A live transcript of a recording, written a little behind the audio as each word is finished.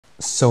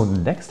So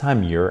next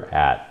time you're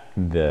at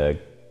the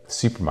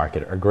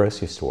supermarket or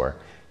grocery store,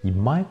 you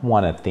might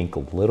want to think a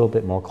little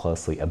bit more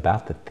closely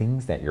about the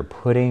things that you're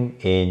putting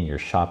in your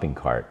shopping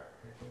cart,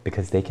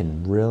 because they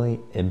can really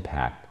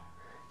impact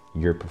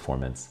your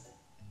performance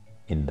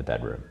in the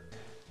bedroom.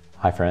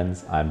 Hi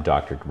friends, I'm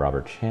Dr.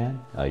 Robert Chan,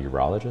 a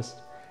urologist,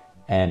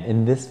 and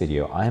in this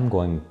video I'm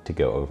going to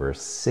go over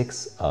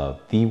 6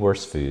 of the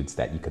worst foods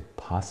that you could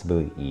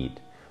possibly eat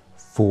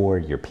for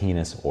your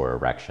penis or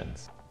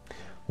erections.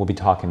 We'll be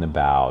talking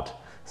about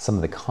some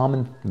of the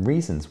common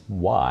reasons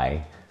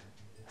why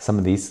some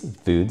of these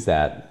foods,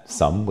 that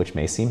some which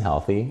may seem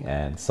healthy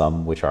and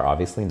some which are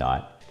obviously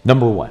not.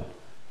 Number 1,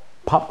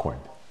 popcorn.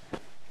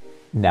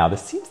 Now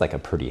this seems like a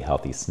pretty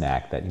healthy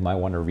snack that you might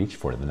want to reach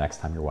for the next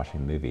time you're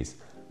watching movies,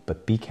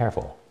 but be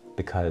careful,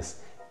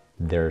 because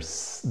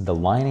there's the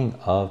lining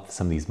of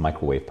some of these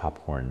microwave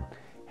popcorn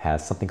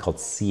has something called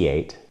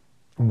C8,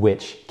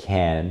 which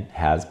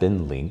has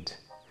been linked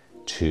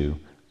to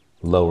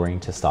lowering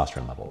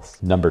testosterone levels.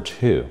 Number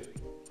 2,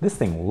 this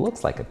thing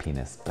looks like a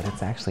penis, but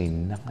it's actually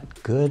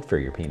not good for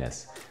your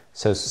penis.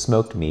 So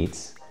smoked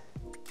meats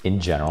in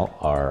general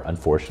are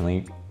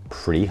unfortunately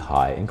pretty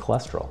high in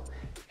cholesterol,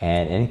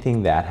 and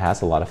anything that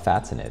has a lot of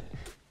fats in it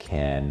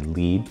can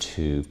lead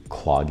to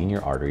clogging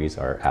your arteries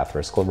or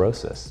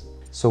atherosclerosis.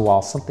 So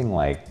while something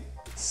like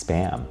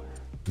Spam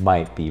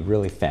might be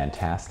really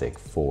fantastic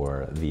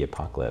for the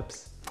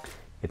apocalypse,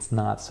 it's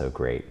not so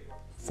great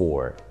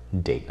for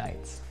date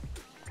nights.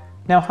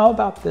 Now, how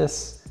about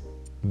this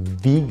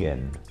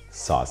vegan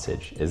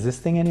sausage? Is this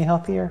thing any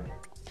healthier?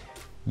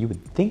 You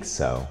would think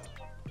so,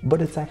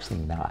 but it's actually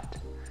not.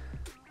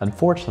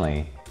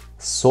 Unfortunately,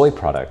 soy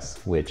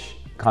products, which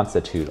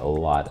constitute a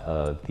lot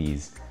of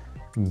these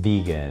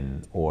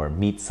vegan or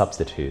meat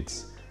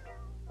substitutes,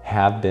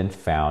 have been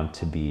found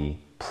to be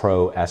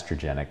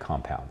pro-estrogenic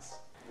compounds.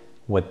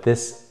 What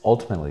this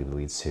ultimately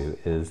leads to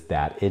is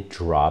that it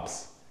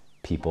drops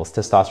people's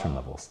testosterone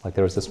levels. Like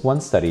there was this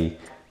one study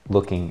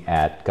looking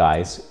at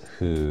guys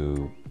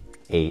who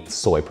ate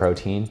soy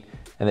protein,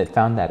 and it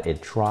found that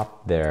it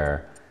dropped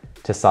their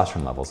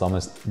testosterone levels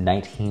almost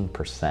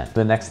 19%.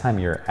 The next time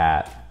you're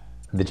at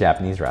the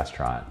Japanese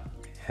restaurant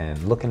and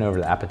looking over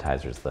the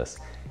appetizers list,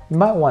 you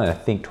might want to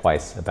think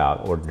twice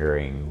about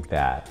ordering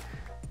that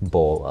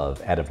bowl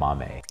of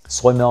edamame.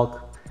 Soy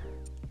milk,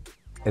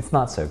 it's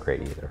not so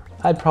great either.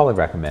 I'd probably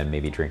recommend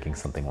maybe drinking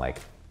something like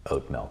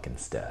oat milk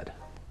instead.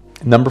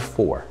 Number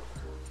 4,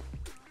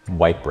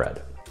 white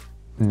bread.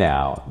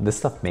 Now, this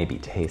stuff may be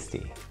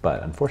tasty,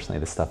 but unfortunately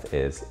this stuff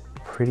is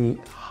pretty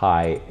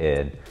high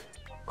in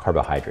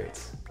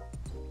carbohydrates.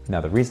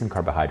 Now, the reason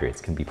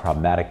carbohydrates can be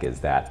problematic is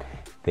that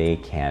they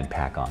can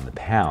pack on the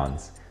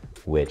pounds,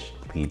 which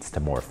leads to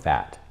more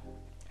fat.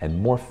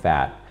 And more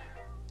fat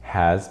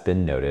has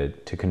been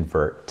noted to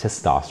convert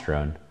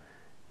testosterone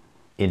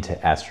into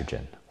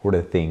estrogen, or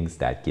the things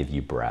that give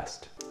you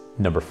breast.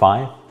 Number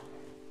 5,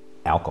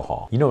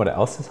 alcohol. You know what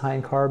else is high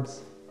in carbs?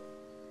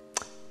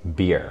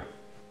 Beer.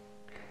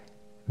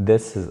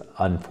 This has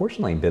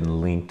unfortunately been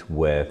linked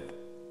with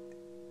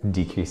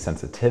decreased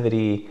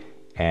sensitivity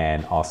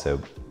and also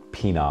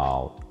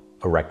penile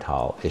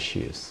erectile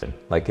issues.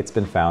 Like it's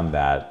been found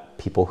that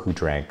people who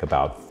drank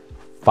about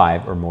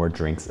 5 or more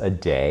drinks a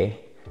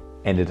day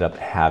ended up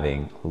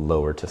having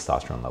lower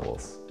testosterone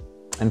levels.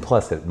 And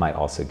plus it might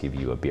also give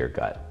you a beer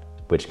gut,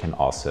 which can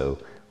also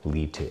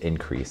lead to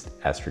increased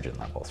estrogen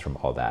levels from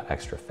all that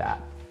extra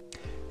fat.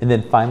 And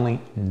then finally,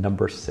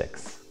 number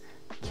 6,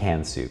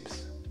 canned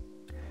soups.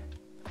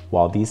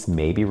 While these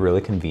may be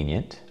really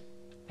convenient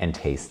and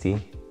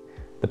tasty,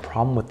 the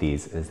problem with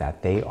these is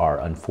that they are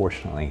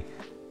unfortunately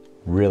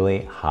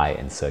really high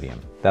in sodium.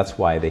 That's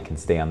why they can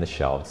stay on the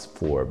shelves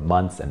for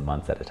months and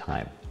months at a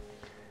time.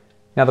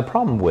 Now, the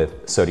problem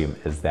with sodium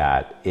is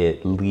that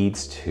it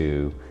leads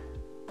to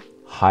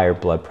higher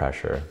blood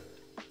pressure,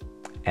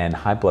 and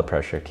high blood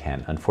pressure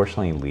can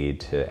unfortunately lead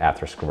to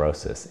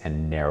atherosclerosis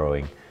and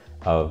narrowing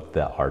of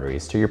the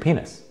arteries to your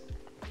penis.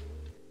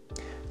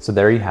 So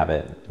there you have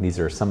it. These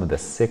are some of the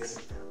 6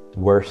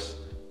 worst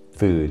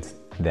foods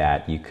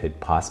that you could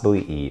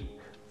possibly eat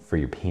for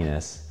your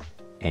penis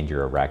and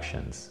your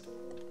erections.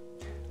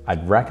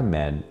 I'd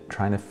recommend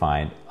trying to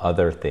find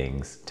other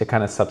things to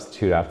kind of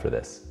substitute out for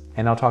this.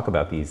 And I'll talk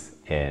about these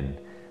in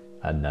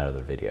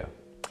another video.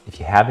 If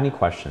you have any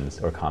questions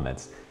or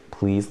comments,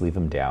 please leave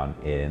them down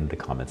in the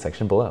comment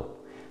section below.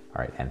 All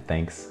right, and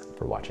thanks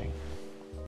for watching.